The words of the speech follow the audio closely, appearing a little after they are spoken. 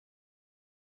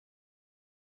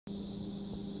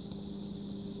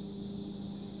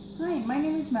Hi, my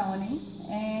name is Melanie,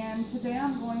 and today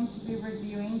I'm going to be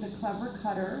reviewing the Clever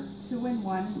Cutter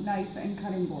 2-in-1 knife and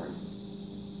cutting board.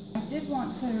 I did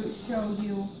want to show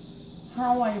you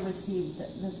how I received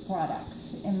this product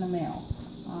in the mail.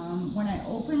 When I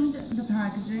opened the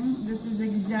packaging, this is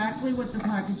exactly what the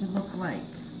package looked like.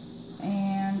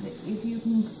 And if you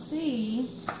can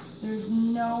see, there's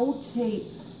no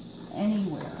tape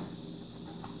anywhere.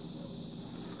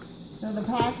 So the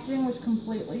packaging was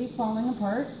completely falling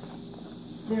apart.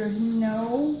 There's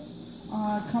no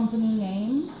company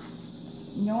name,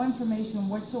 no information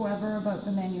whatsoever about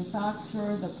the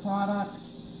manufacturer, the product,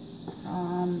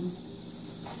 and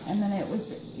then it was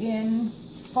in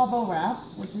bubble wrap,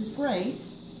 which is great,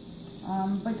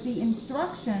 but the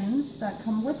instructions that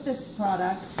come with this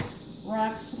product were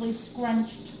actually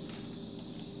scrunched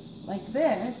like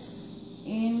this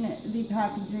in the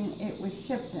packaging it was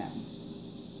shipped in.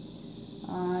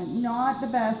 Not the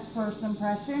best first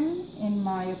impression, in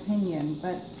my opinion,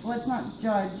 but let's not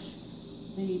judge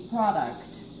the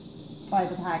product by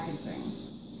the packaging.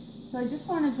 So I just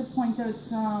wanted to point out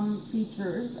some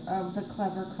features of the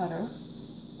Clever Cutter.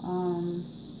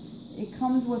 It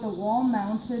comes with a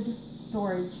wall-mounted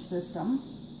storage system.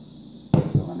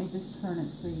 So let me just turn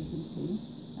it so you can see.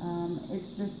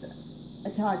 It's just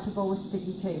attachable with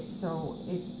sticky tape, so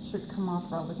it should come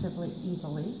off relatively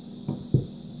easily.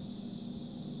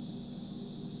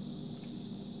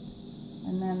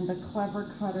 And then the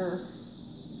Clever Cutter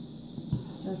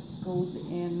just goes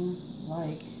in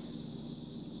like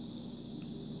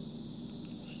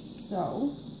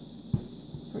so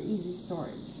for easy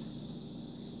storage.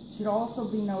 It should also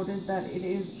be noted that it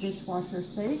is dishwasher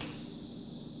safe.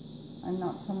 I'm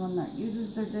not someone that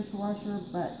uses their dishwasher,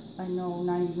 but I know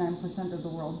 99% of the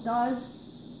world does,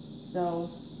 so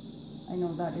I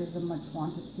know that is a much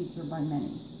wanted feature by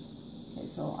many. Okay,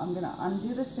 so I'm going to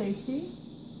undo the safety.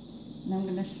 And I'm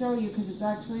going to show you, because it's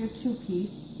actually a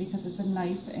two-piece, because it's a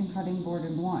knife and cutting board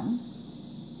in one.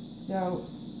 So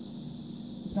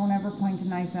don't ever point a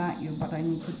knife at you, but I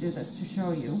need to do this to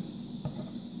show you.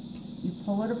 You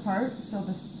pull it apart so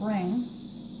the spring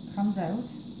comes out,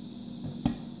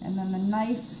 and then the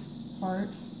knife part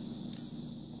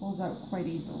pulls out quite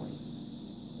easily.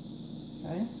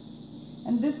 Okay?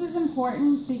 And this is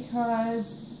important because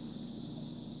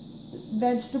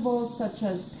vegetables such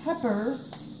as peppers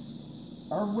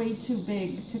are way too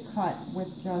big to cut with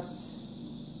just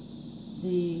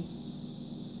the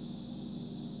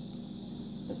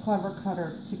Clever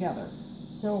Cutter together.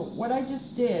 So what I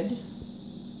just did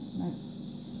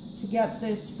to get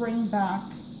the spring back,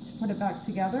 to put it back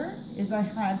together, is I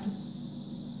had to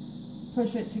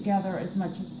push it together as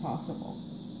much as possible.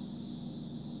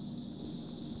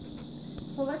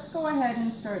 So let's go ahead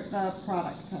and start the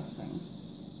product testing.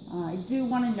 I do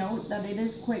want to note that it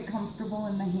is quite comfortable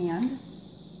in the hand,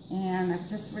 and I've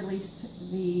just released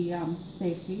the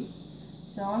safety.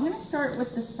 So I'm going to start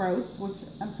with the sprouts, which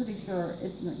I'm pretty sure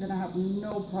it's going to have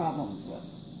no problems with.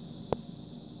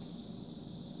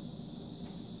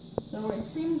 So it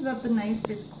seems that the knife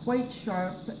is quite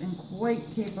sharp and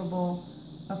quite capable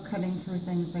of cutting through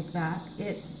things like that.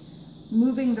 It's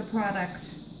moving the product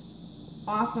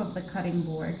off of the cutting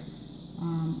board,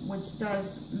 which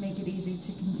does make it easy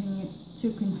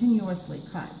to continuously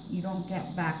cut. You don't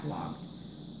get backlogged,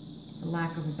 for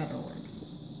lack of a better word.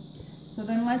 So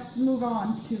then let's move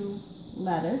on to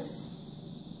lettuce.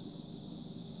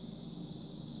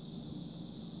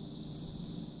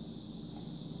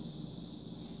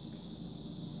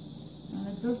 And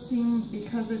it does seem,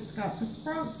 because it's got the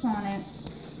sprouts on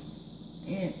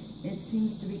it, it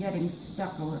seems to be getting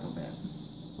stuck a little bit.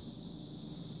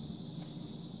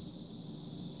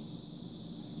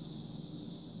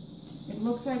 It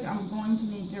looks like I'm going to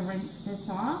need to rinse this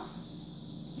off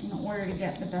in order to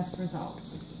get the best results.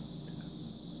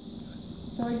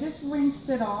 So I just rinsed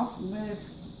it off with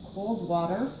cold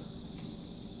water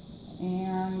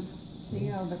and see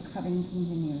how the cutting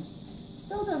continues.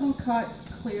 Still doesn't cut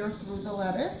clear through the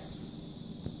lettuce,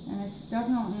 and it's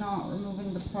definitely not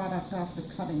removing the product off the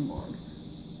cutting board.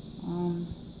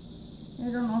 I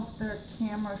don't know if the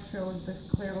camera shows this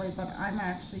clearly, but I'm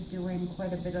actually doing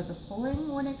quite a bit of the pulling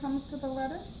when it comes to the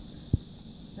lettuce.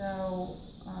 So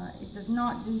it does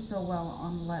not do so well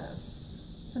on lettuce.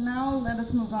 So now let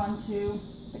us move on to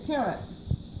the carrot.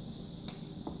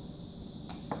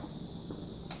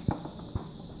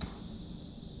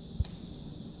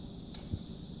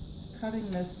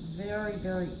 Cutting this very,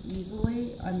 very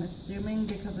easily, I'm assuming,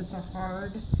 because it's a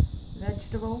hard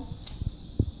vegetable.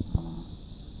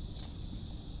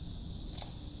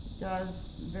 It does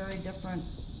very different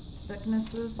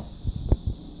thicknesses.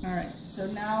 All right, so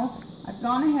now I've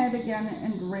gone ahead again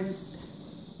and rinsed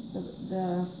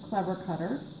the Clever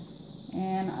Cutter,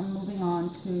 and I'm moving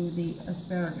on to the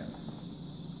asparagus.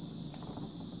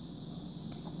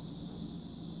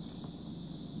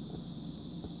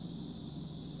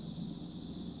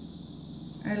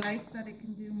 I like that it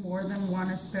can do more than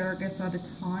one asparagus at a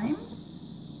time.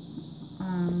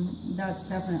 That's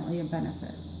definitely a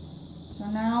benefit. So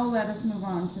now let us move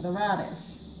on to the radish.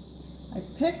 I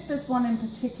picked this one in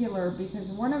particular because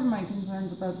one of my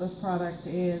concerns about this product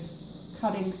is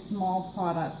cutting small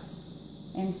products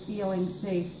and feeling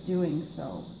safe doing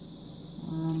so.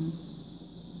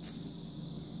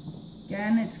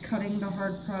 Again, it's cutting the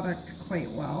hard product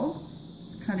quite well.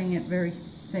 It's cutting it very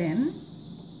thin,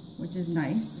 which is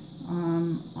nice.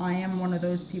 I am one of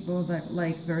those people that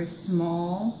like very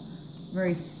small,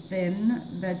 very thin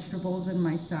vegetables in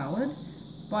my salad,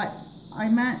 but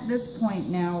I'm at this point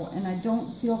now and I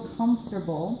don't feel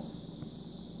comfortable,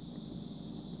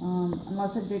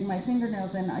 unless I dig my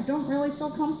fingernails in, I don't really feel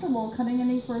comfortable cutting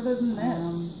any further than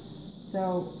this.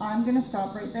 So I'm gonna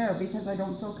stop right there because I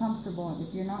don't feel comfortable.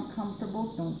 If you're not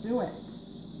comfortable, don't do it.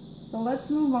 So let's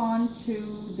move on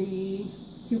to the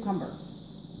cucumber.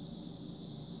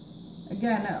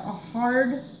 Again, a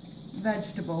hard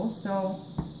vegetable, so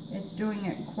it's doing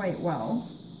it quite well.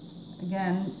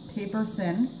 Again, paper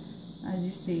thin, as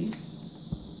you see.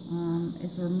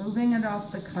 It's removing it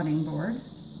off the cutting board,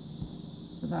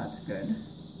 so that's good.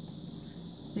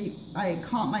 See, I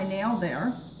caught my nail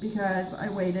there because I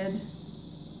waited.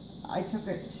 I took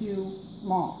it too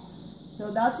small.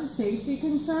 So that's a safety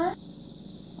concern.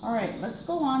 All right, let's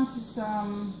go on to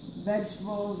some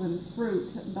vegetables and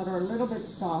fruit that are a little bit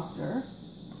softer.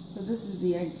 So this is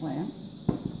the eggplant.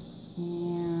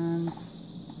 And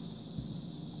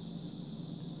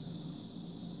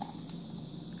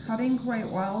cutting quite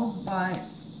well, but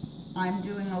I'm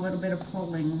doing a little bit of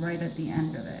pulling right at the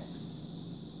end of it.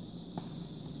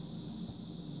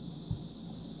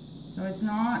 So it's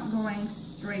not going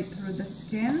straight through the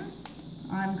skin.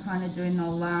 I'm kind of doing the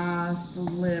last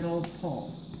little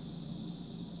pull.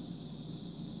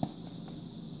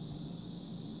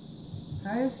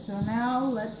 Okay, so now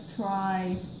let's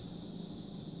try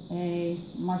a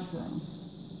mushroom.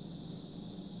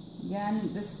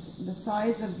 Again, the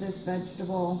size of this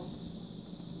vegetable,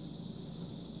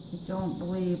 I don't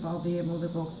believe I'll be able to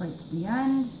go quite to the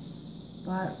end,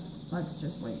 but let's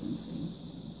just wait and see.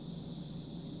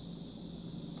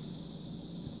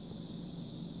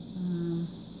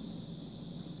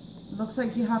 Looks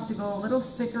like you have to go a little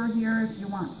thicker here if you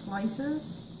want slices.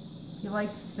 If you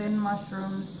like thin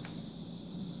mushrooms,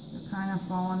 they're kind of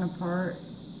falling apart.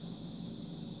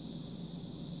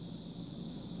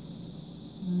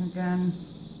 And again,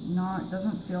 no, it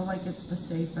doesn't feel like it's the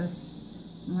safest.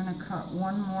 I'm going to cut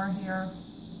one more here,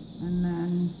 and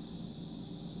then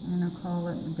I'm going to call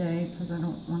it a day because I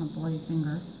don't want a bloody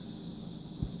finger.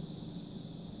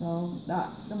 So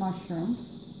that's the mushroom.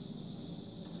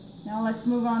 Now let's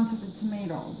move on to the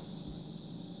tomato.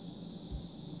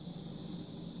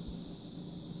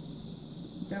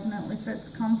 Definitely fits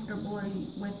comfortably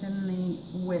within the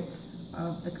width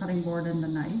of the cutting board and the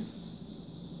knife.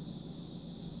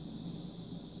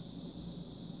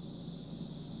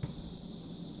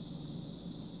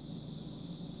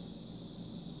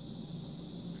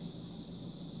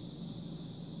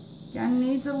 Again,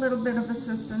 needs a little bit of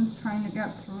assistance trying to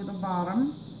get through the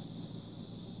bottom.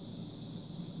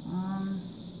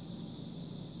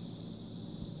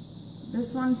 This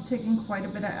one's taking quite a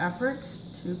bit of effort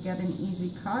to get an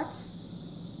easy cut.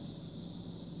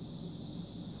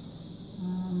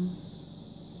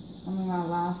 Let me my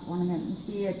last one again and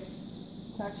see it's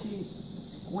actually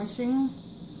squishing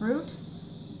fruit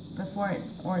before it,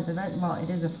 or the veg, well, it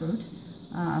is a fruit,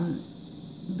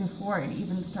 before it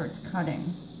even starts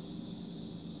cutting.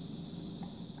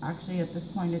 Actually, at this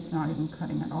point, it's not even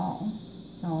cutting at all.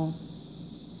 So,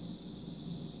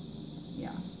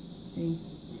 yeah, see.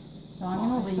 So I'm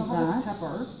going to leave that.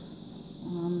 Pepper.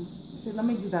 So let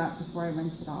me do that before I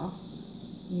rinse it off.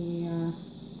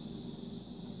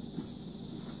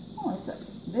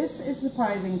 This is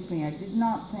surprising to me. I did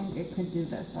not think it could do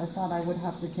this. I thought I would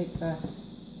have to take the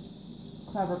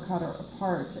Clever Cutter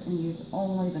apart and use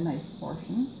only the knife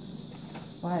portion.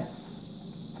 But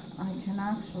I can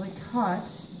actually cut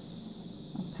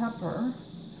a pepper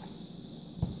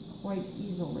quite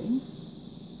easily.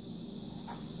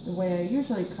 The way I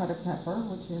usually cut a pepper,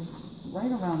 which is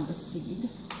right around the seed.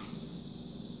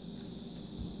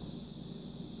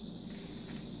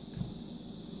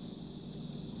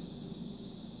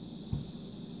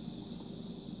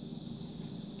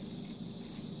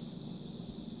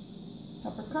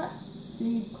 Pepper cut,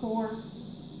 seed core,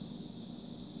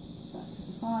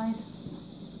 side.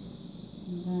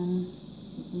 And then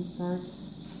you can start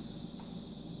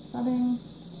cutting.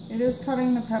 It is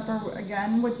cutting the pepper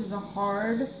again, which is a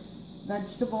hard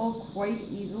vegetable, quite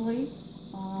easily.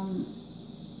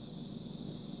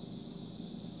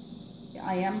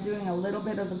 I am doing a little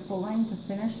bit of the pulling to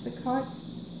finish the cut.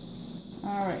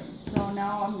 Alright, so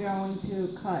now I'm going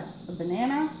to cut a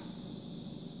banana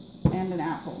and an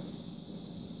apple.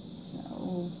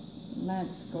 So let's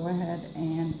go ahead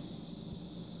and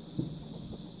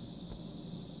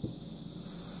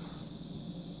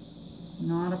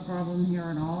not a problem here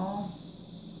at all.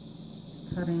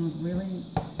 Cutting really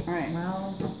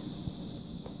well.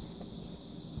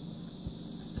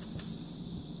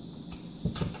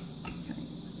 Okay.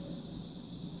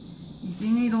 You do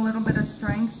need a little bit of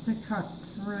strength to cut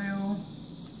through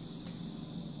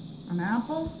an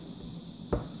apple.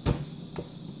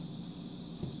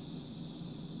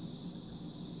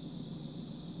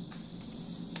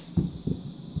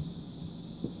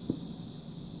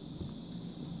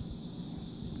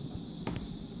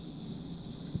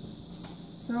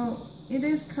 So it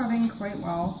is cutting quite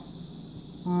well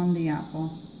on the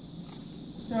apple.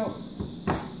 So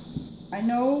I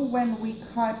know when we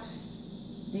cut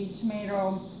the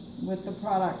tomato with the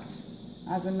product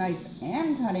as a knife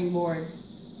and cutting board,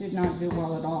 did not do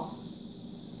well at all.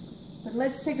 But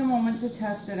let's take a moment to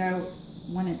test it out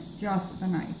when it's just the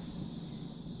knife.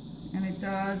 And it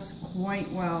does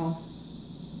quite well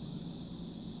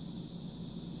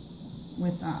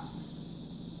with that.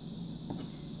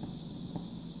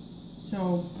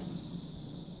 So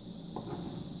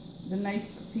the knife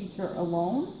feature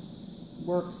alone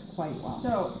works quite well.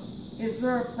 So is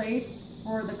there a place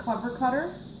for the cover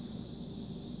cutter?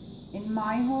 In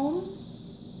my home,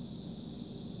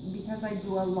 because I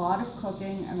do a lot of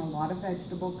cooking and a lot of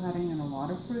vegetable cutting and a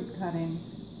lot of fruit cutting,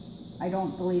 I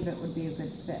don't believe it would be a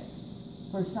good fit.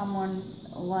 For someone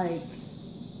like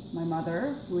my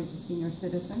mother, who is a senior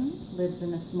citizen, lives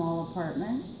in a small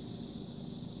apartment,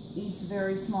 eats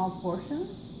very small portions.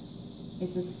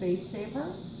 It's a space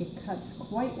saver. It cuts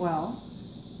quite well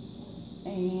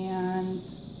and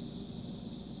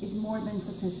is more than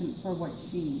sufficient for what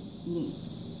she needs.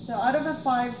 So out of a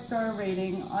 5-star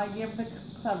rating, I give the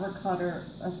Clever Cutter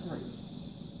a 3.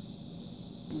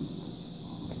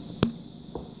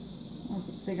 I have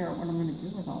to figure out what I'm going to do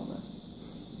with all this.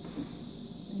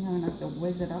 I'm going to have to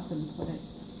whiz it up and put it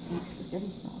in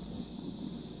spaghetti sauce.